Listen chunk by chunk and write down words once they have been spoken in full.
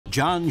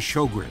John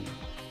Sjogren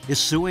is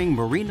suing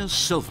Marina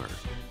Silver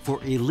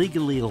for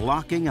illegally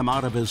locking him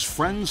out of his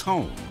friend's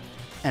home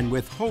and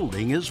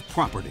withholding his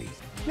property.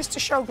 Mr.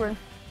 Sjogren,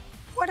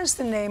 what is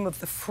the name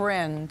of the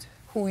friend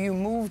who you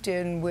moved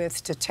in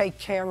with to take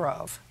care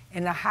of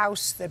in a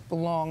house that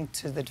belonged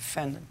to the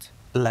defendant?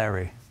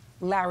 Larry.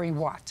 Larry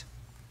what?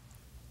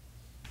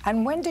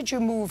 And when did you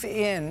move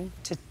in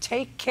to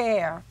take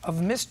care of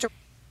Mr.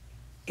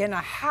 in a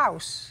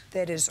house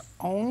that is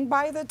owned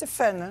by the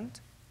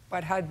defendant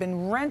but had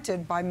been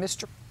rented by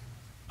Mr.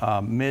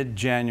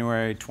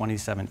 Mid-January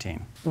 2017.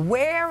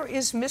 Where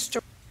is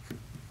Mr.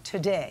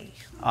 today?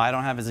 I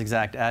don't have his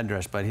exact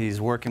address, but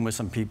he's working with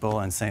some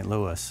people in St.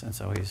 Louis, and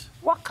so he's...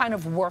 What kind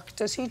of work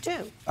does he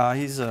do?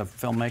 He's a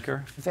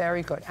filmmaker.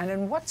 Very good. And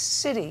in what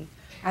city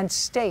and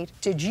state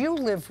did you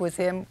live with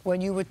him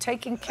when you were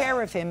taking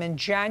care of him in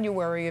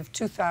January of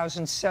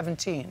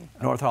 2017?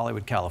 North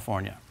Hollywood,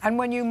 California. And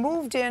when you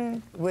moved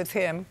in with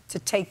him to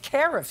take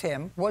care of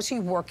him, was he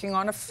working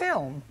on a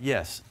film?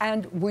 Yes.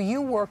 And were you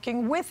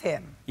working with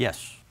him?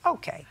 Yes.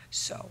 Okay,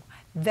 so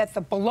that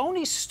the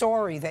baloney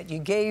story that you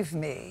gave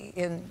me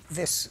in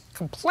this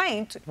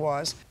complaint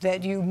was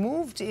that you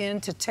moved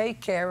in to take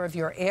care of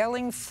your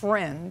ailing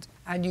friend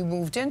and you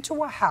moved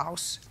into a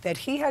house that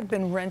he had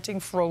been renting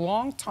for a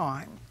long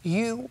time.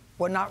 You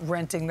were not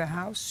renting the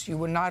house, you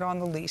were not on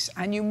the lease,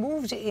 and you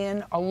moved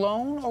in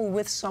alone or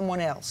with someone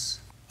else?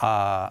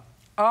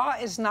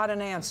 Is not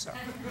an answer.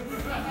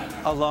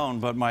 Alone,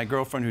 but my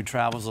girlfriend who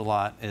travels a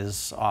lot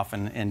is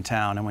often in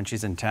town, and when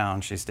she's in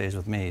town, she stays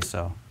with me,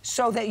 so...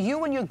 So that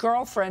you and your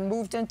girlfriend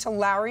moved into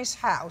Larry's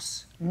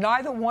house,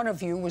 neither one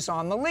of you was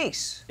on the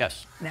lease?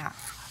 Yes. Now,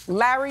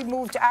 Larry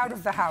moved out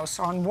of the house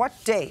on what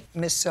date,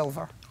 Miss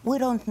Silver? We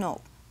don't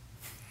know.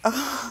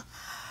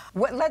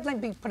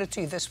 Let me put it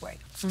to you this way.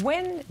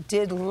 When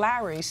did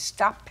Larry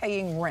stop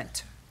paying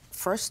rent?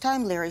 First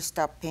time Larry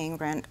stopped paying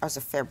rent as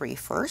of February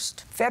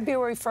 1st.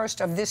 February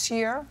 1st of this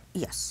year?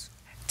 Yes.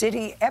 Did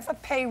he ever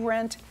pay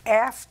rent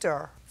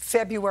after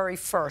February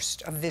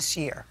 1st of this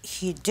year?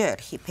 He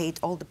did. He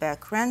paid all the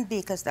back rent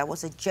because that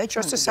was a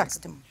judgment Just a against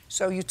second. him.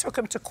 So you took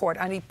him to court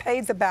and he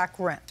paid the back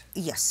rent?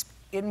 Yes.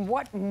 In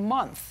what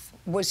month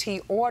was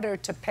he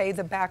ordered to pay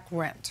the back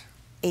rent?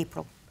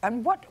 April.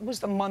 And what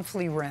was the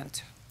monthly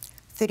rent?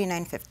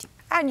 $39.50.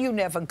 And you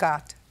never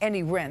got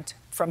any rent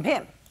from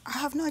him? I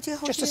have no idea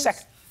who Just he a is.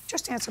 second.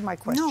 Just answer my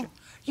question. No.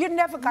 You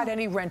never got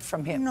any rent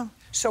from him? No.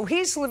 So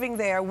he's living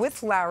there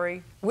with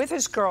Larry, with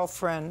his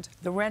girlfriend.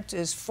 The rent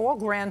is $4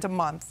 grand a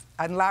month,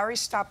 and Larry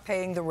stopped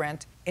paying the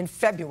rent in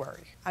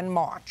February and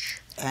March.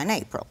 And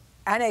April.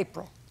 And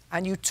April.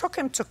 And you took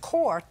him to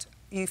court.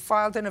 You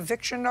filed an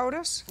eviction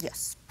notice?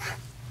 Yes.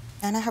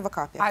 And I have a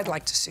copy of I'd it.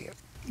 like to see it.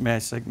 May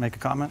I make a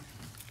comment?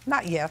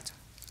 Not yet.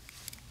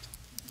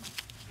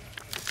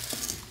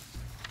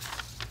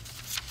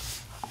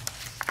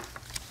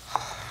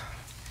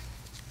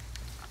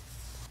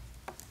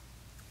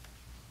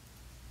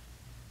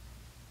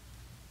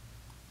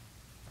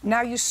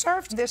 Now, you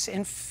served this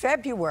in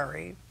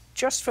February,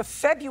 just for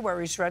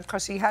February's rent,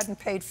 because he hadn't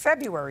paid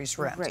February's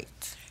rent.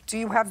 Right. Do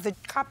you have the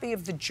copy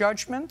of the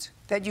judgment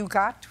that you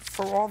got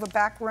for all the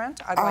back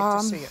rent? I'd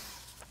like to see it.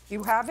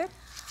 You have it?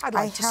 I'd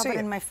like to see it. I have it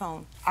in my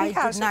phone. He I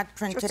has did not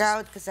print Just it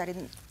out because I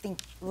didn't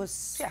think it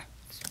was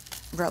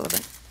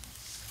relevant.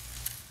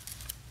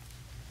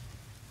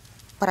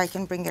 But I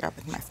can bring it up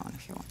in my phone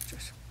if you want.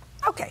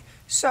 Okay,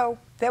 so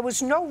there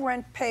was no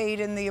rent paid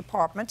in the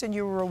apartment, and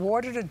you were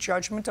awarded a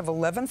judgment of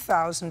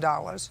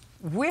 $11,000,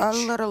 which... A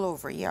little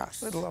over,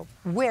 yes.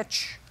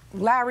 Which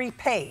Larry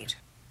paid.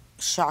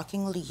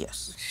 Shockingly,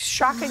 yes.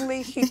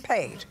 Shockingly, he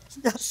paid.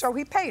 Yes. So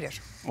he paid it.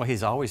 Well,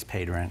 he's always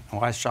paid rent.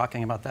 Why is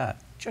shocking about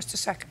that? Just a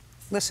second.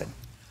 Listen,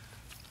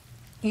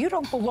 you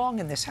don't belong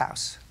in this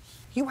house.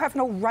 You have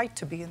no right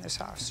to be in this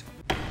house.